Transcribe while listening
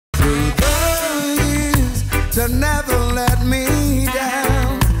to never let me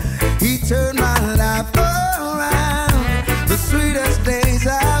down. He turned my life around. The sweetest days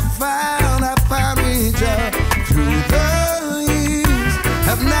I found me joy through the years.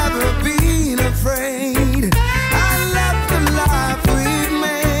 Have never been afraid. I love the life we've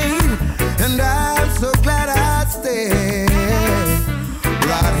made, and I'm so glad I stayed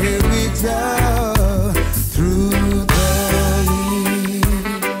right here with you through the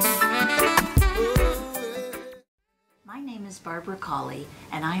years. My name is Barbara Colley,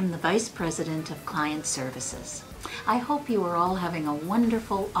 and I am the Vice President of Client Services. I hope you are all having a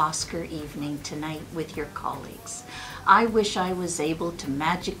wonderful Oscar evening tonight with your colleagues. I wish I was able to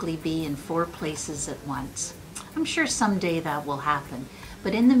magically be in 4 places at once. I'm sure someday that will happen,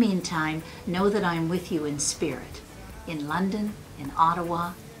 but in the meantime, know that I'm with you in spirit, in London, in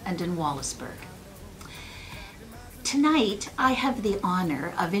Ottawa, and in Wallaceburg. Tonight, I have the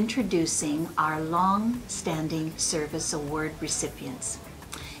honor of introducing our long-standing service award recipients.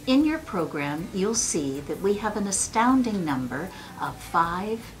 In your program, you'll see that we have an astounding number of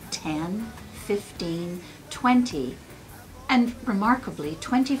 5, 10, 15, 20, and remarkably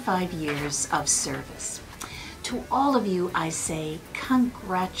 25 years of service. To all of you, I say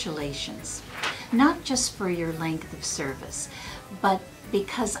congratulations, not just for your length of service, but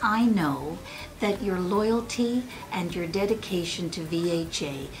because I know that your loyalty and your dedication to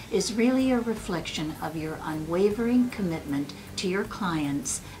VHA is really a reflection of your unwavering commitment to your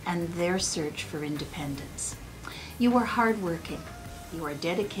clients and their search for independence. You are hardworking, you are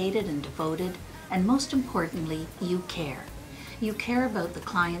dedicated and devoted, and most importantly, you care. You care about the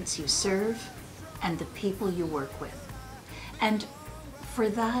clients you serve and the people you work with. And for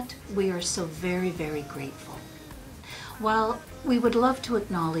that, we are so very, very grateful. While we would love to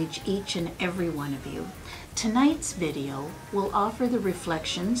acknowledge each and every one of you, tonight's video will offer the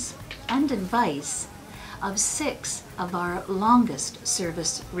reflections and advice of 6 of our longest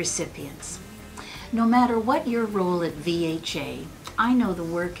service recipients. No matter what your role at VHA, I know the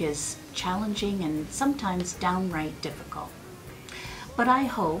work is challenging and sometimes downright difficult. But I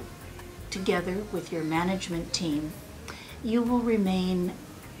hope, together with your management team, you will remain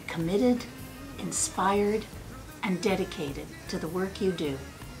committed, inspired, and dedicated to the work you do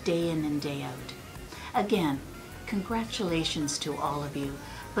day in and day out. Again, congratulations to all of you,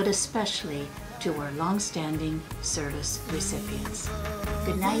 but especially to our long-standing service recipients.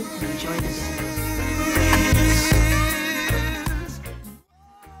 Good night and enjoy the day.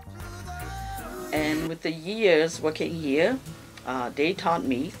 And with the years working here, they taught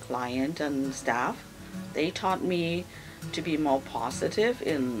me, client and staff, they taught me to be more positive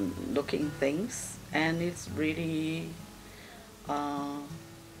in looking things, and it's really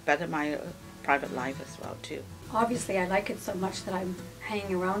better my private life as well too. Obviously, I like it so much that I'm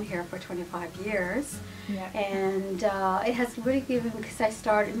hanging around here for 25 years. Yeah. And it has really given, because I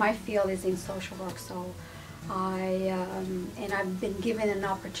started, my field is in social work, so and I've been given an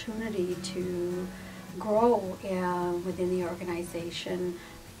opportunity to grow within the organization,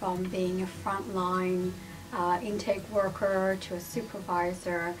 from being a frontline intake worker to a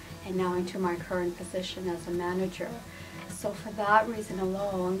supervisor, and now into my current position as a manager. So for that reason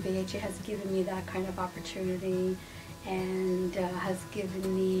alone, VHA has given me that kind of opportunity, and has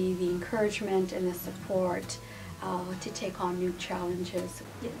given me the encouragement and the support to take on new challenges.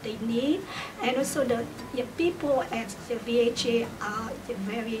 They need, and also the people at the VHA are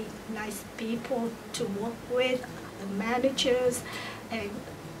very nice people to work with. The managers and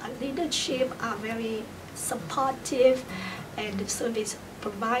leadership are very supportive, and the service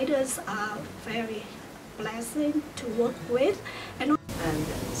providers are very pleasant to work with. And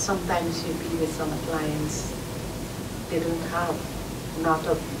sometimes you be with some clients, they don't have not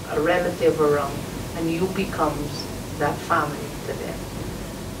a relative around, and you becomes that family to them.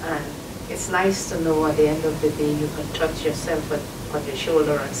 And it's nice to know at the end of the day you can touch yourself on your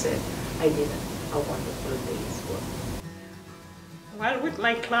shoulder and say, I did a wonderful day's work. Well, with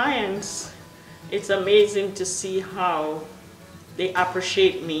my clients, it's amazing to see how they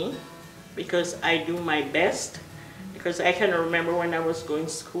appreciate me, because I do my best. Because I can remember when I was going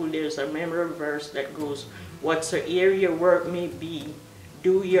to school, there's a memorable verse that goes, whatsoever your work may be,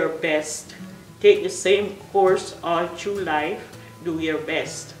 do your best. Take the same course all through life, do your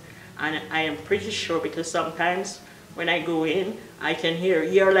best. And I am pretty sure, because sometimes when I go in, I can hear,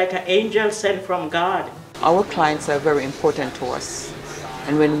 you're like an angel sent from God. Our clients are very important to us.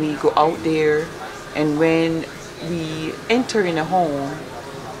 And when we go out there, and when we enter in a home,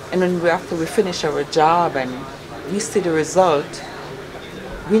 and when after we finish our job and we see the result,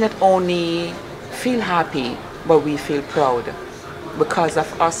 we not only feel happy, but we feel proud. Because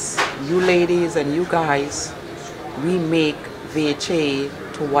of us, you ladies and you guys, we make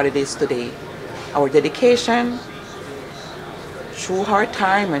VHA to what it is today. Our dedication, through hard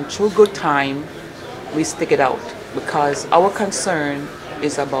time and through good time, we stick it out because our concern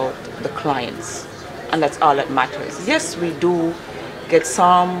is about the clients, and that's all that matters. Yes, we do get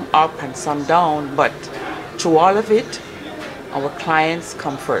some up and some down, but through all of it, our clients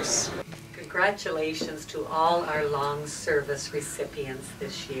come first. Congratulations to all our long service recipients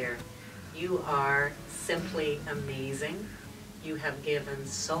this year. You are simply amazing. You have given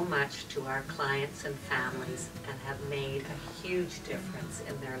so much to our clients and families and have made a huge difference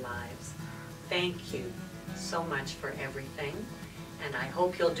in their lives. Thank you so much for everything, and I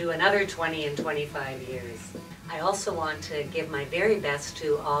hope you'll do another 20 and 25 years. I also want to give my very best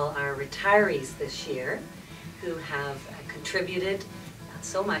to all our retirees this year who have contributed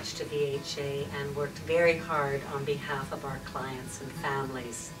so much to VHA and worked very hard on behalf of our clients and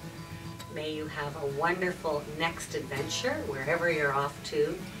families. May you have a wonderful next adventure wherever you're off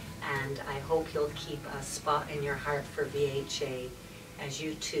to, and I hope you'll keep a spot in your heart for VHA, as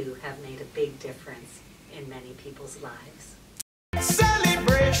you too have made a big difference in many people's lives.